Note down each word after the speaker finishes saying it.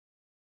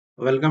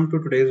Welcome to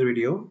today's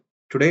video.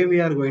 Today we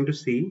are going to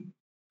see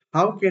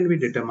how can we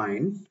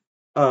determine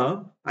a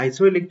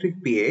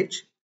isoelectric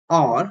pH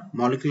or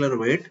molecular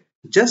weight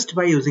just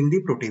by using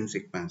the protein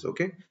sequence.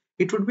 Okay,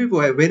 it would be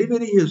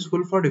very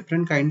useful for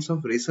different kinds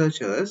of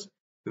researchers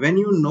when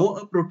you know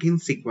a protein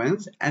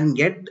sequence and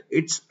get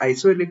its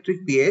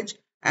isoelectric pH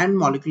and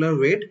molecular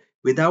weight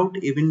without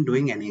even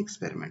doing any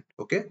experiment.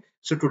 Okay,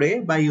 so today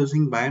by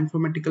using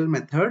bioinformatical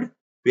method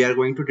we are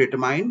going to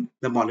determine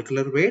the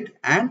molecular weight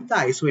and the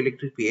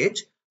isoelectric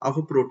pH of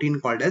a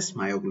protein called as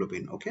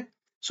myoglobin. Okay,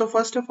 so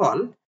first of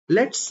all,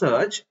 let's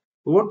search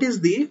what is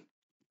the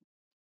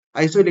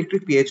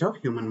isoelectric pH of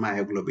human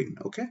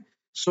myoglobin. Okay,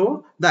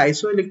 so the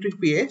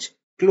isoelectric pH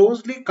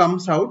closely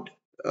comes out.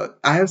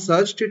 I have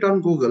searched it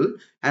on Google,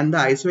 and the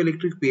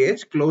isoelectric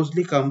pH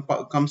closely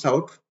comes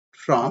out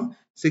from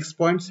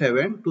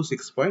 6.7 to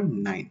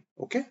 6.9.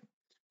 Okay,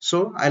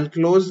 so I'll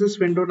close this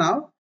window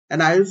now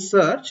and I'll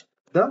search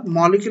the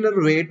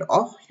molecular weight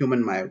of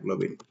human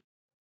myoglobin.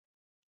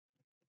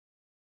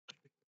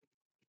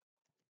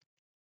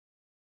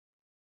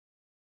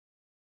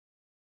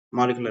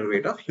 Molecular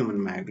weight of human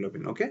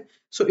myoglobin. Okay,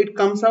 so it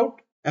comes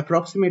out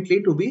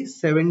approximately to be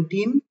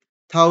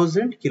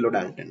 17,000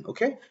 kilodalton.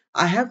 Okay,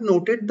 I have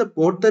noted the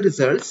both the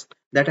results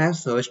that I have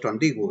searched on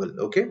the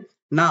Google. Okay,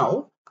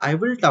 now I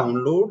will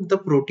download the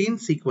protein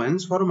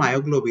sequence for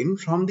myoglobin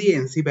from the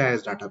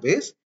NCBIS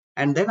database,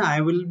 and then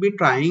I will be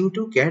trying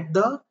to get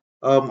the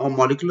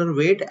molecular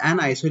weight and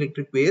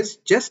isoelectric phase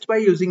just by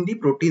using the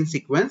protein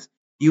sequence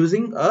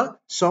using a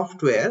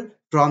software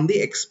from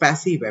the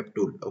Xpassi web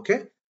tool.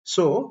 Okay,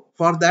 so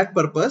for that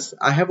purpose,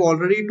 I have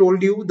already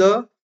told you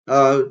the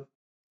uh,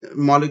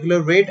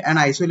 molecular weight and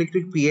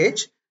isoelectric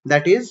pH,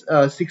 that is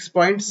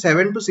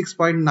 6.7 to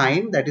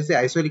 6.9, that is the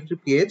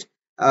isoelectric pH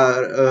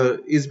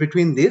is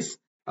between this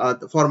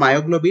for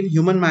myoglobin,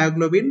 human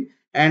myoglobin,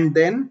 and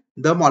then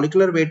the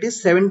molecular weight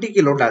is 70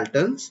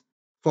 kilodaltons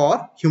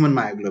for human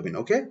myoglobin.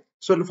 Okay,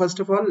 so first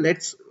of all,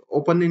 let's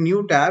open a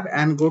new tab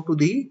and go to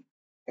the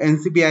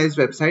NCBI's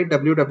website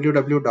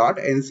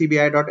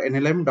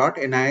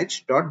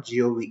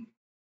www.ncbi.nlm.nih.gov.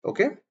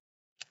 Okay,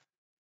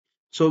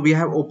 so we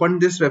have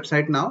opened this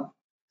website now.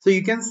 So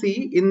you can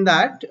see in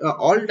that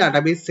all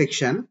database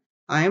section,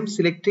 I am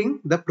selecting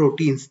the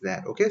proteins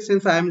there. Okay,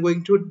 since I am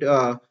going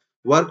to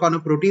work on a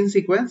protein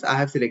sequence, I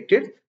have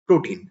selected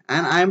protein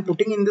and I am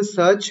putting in the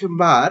search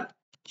bar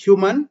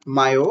human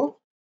myoglobin.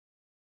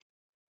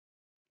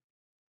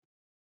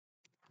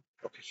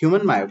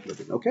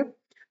 Okay,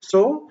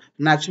 so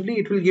naturally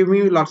it will give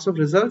me lots of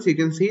results. You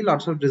can see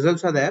lots of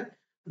results are there.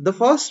 The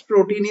first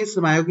protein is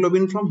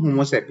myoglobin from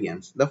Homo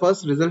sapiens. The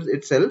first result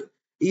itself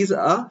is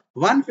a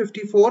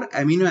 154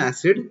 amino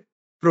acid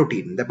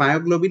protein. The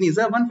myoglobin is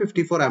a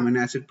 154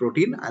 amino acid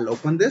protein. I'll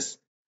open this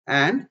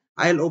and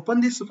I'll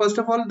open this. First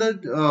of all,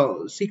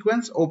 the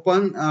sequence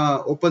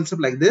opens up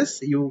like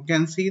this. You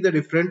can see the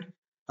different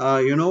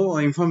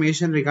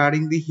information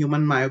regarding the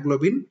human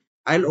myoglobin.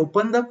 I'll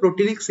open the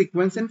proteinic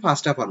sequence in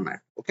FASTA format.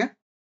 Okay,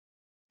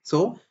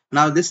 so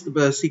now this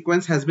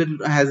sequence has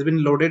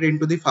been loaded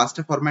into the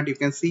FASTA format. You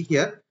can see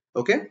here.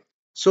 Okay,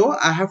 so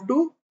I have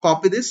to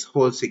copy this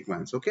whole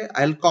sequence. Okay,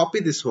 I'll copy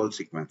this whole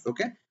sequence.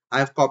 Okay, I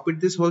have copied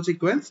this whole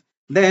sequence.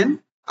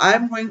 Then I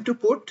am going to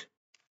put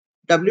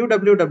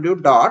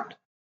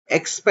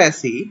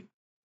www.expasy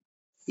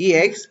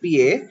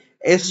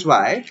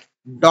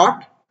expasy.org.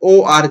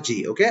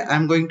 Okay,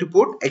 I'm going to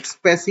put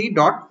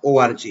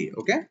expasy.org.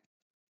 Okay,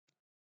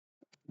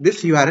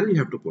 this URL you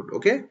have to put.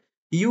 Okay,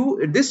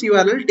 this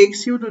URL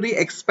takes you to the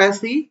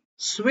Xpassi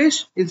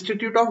Swiss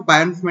Institute of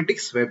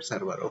Bioinformatics web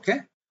server.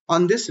 Okay,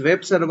 on this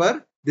web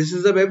server, this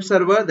is a web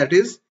server that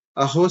is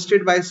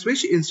hosted by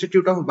Swiss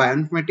Institute of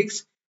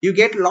Bioinformatics. You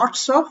get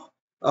lots of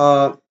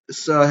uh,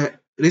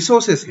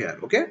 resources here.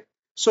 Okay,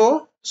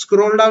 so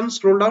scroll down,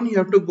 you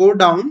have to go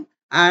down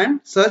and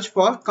search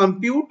for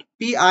compute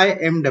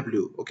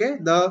PIMW. Okay,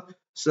 the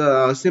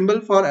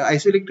symbol for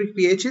isoelectric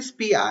pH is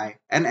Pi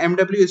and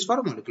MW is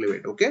for molecular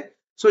weight. Okay,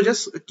 so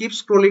just keep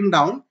scrolling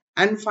down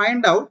and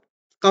find out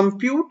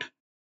compute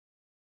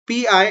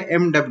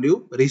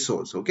PIMW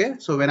resource. Okay,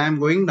 so when I'm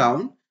going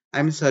down,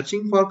 I'm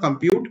searching for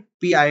compute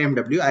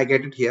PIMW. I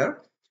get it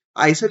here.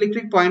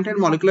 Isoelectric point and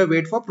molecular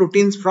weight for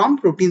proteins from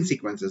protein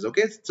sequences.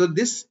 Okay, so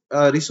this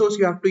resource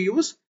you have to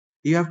use.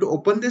 You have to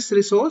open this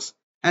resource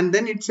and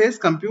then it says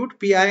compute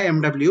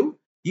PIMW.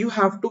 You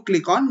have to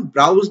click on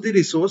browse the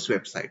resource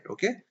website.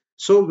 Okay,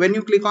 so when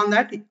you click on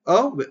that,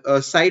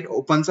 a site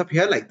opens up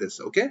here like this.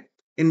 Okay,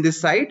 in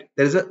this site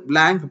there is a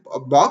blank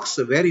box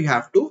where you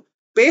have to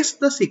paste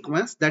the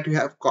sequence that you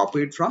have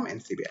copied from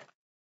NCBI.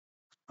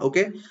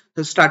 Okay,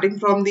 so starting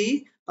from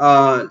the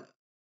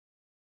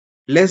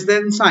less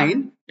than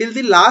sign till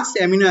the last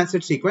amino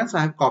acid sequence,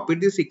 I have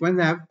copied the sequence,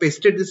 I have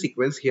pasted the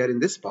sequence here in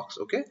this box.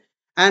 Okay,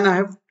 and I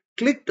have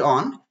clicked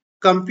on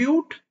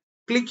compute.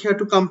 Click here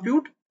to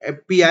compute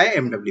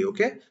PIMW.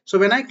 Okay, so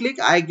when I click,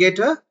 I get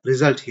a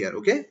result here.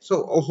 Okay,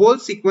 so a whole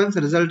sequence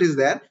result is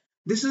there.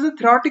 This is a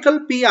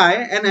theoretical Pi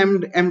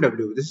and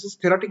MW. This is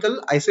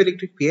theoretical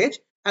isoelectric pH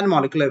and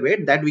molecular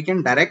weight that we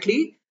can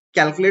directly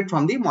calculate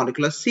from the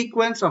molecular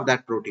sequence of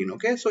that protein.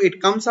 Okay, so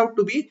it comes out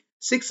to be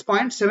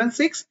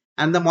 6.76,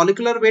 and the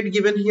molecular weight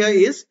given here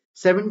is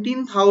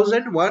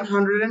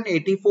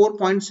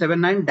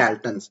 17,184.79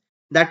 daltons.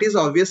 That is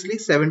obviously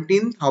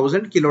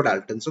 17,000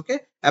 kilodaltons. Okay,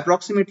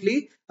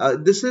 approximately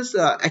this is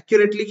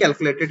accurately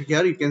calculated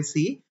here. You can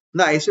see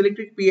the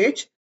isoelectric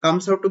pH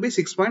comes out to be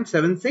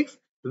 6.76,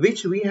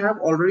 which we have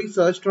already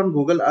searched on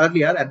Google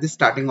earlier at the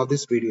starting of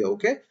this video.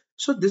 Okay,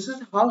 so this is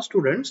how,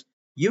 students,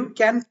 you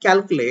can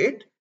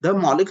calculate the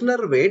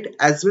molecular weight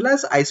as well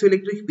as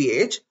isoelectric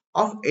pH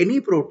of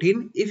any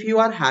protein if you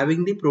are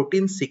having the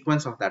protein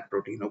sequence of that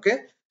protein. Okay,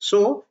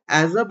 so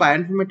as a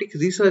bioinformatics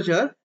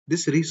researcher,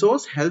 this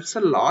resource helps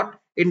a lot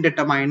in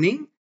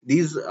determining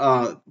these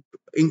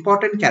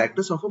important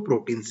characters of a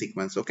protein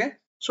sequence. Okay,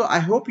 so I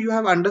hope you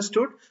have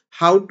understood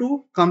how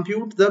to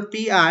compute the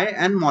pi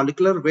and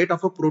molecular weight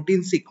of a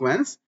protein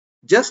sequence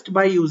just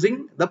by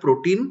using the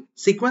protein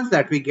sequence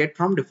that we get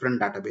from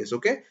different database.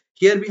 Okay,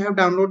 here we have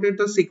downloaded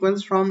the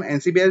sequence from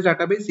NCBI's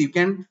database. You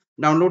can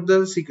download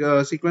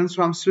the sequence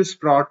from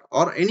SwissProt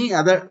or any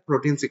other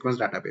protein sequence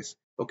database.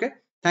 Okay,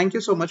 thank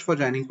you so much for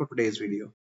joining for today's video.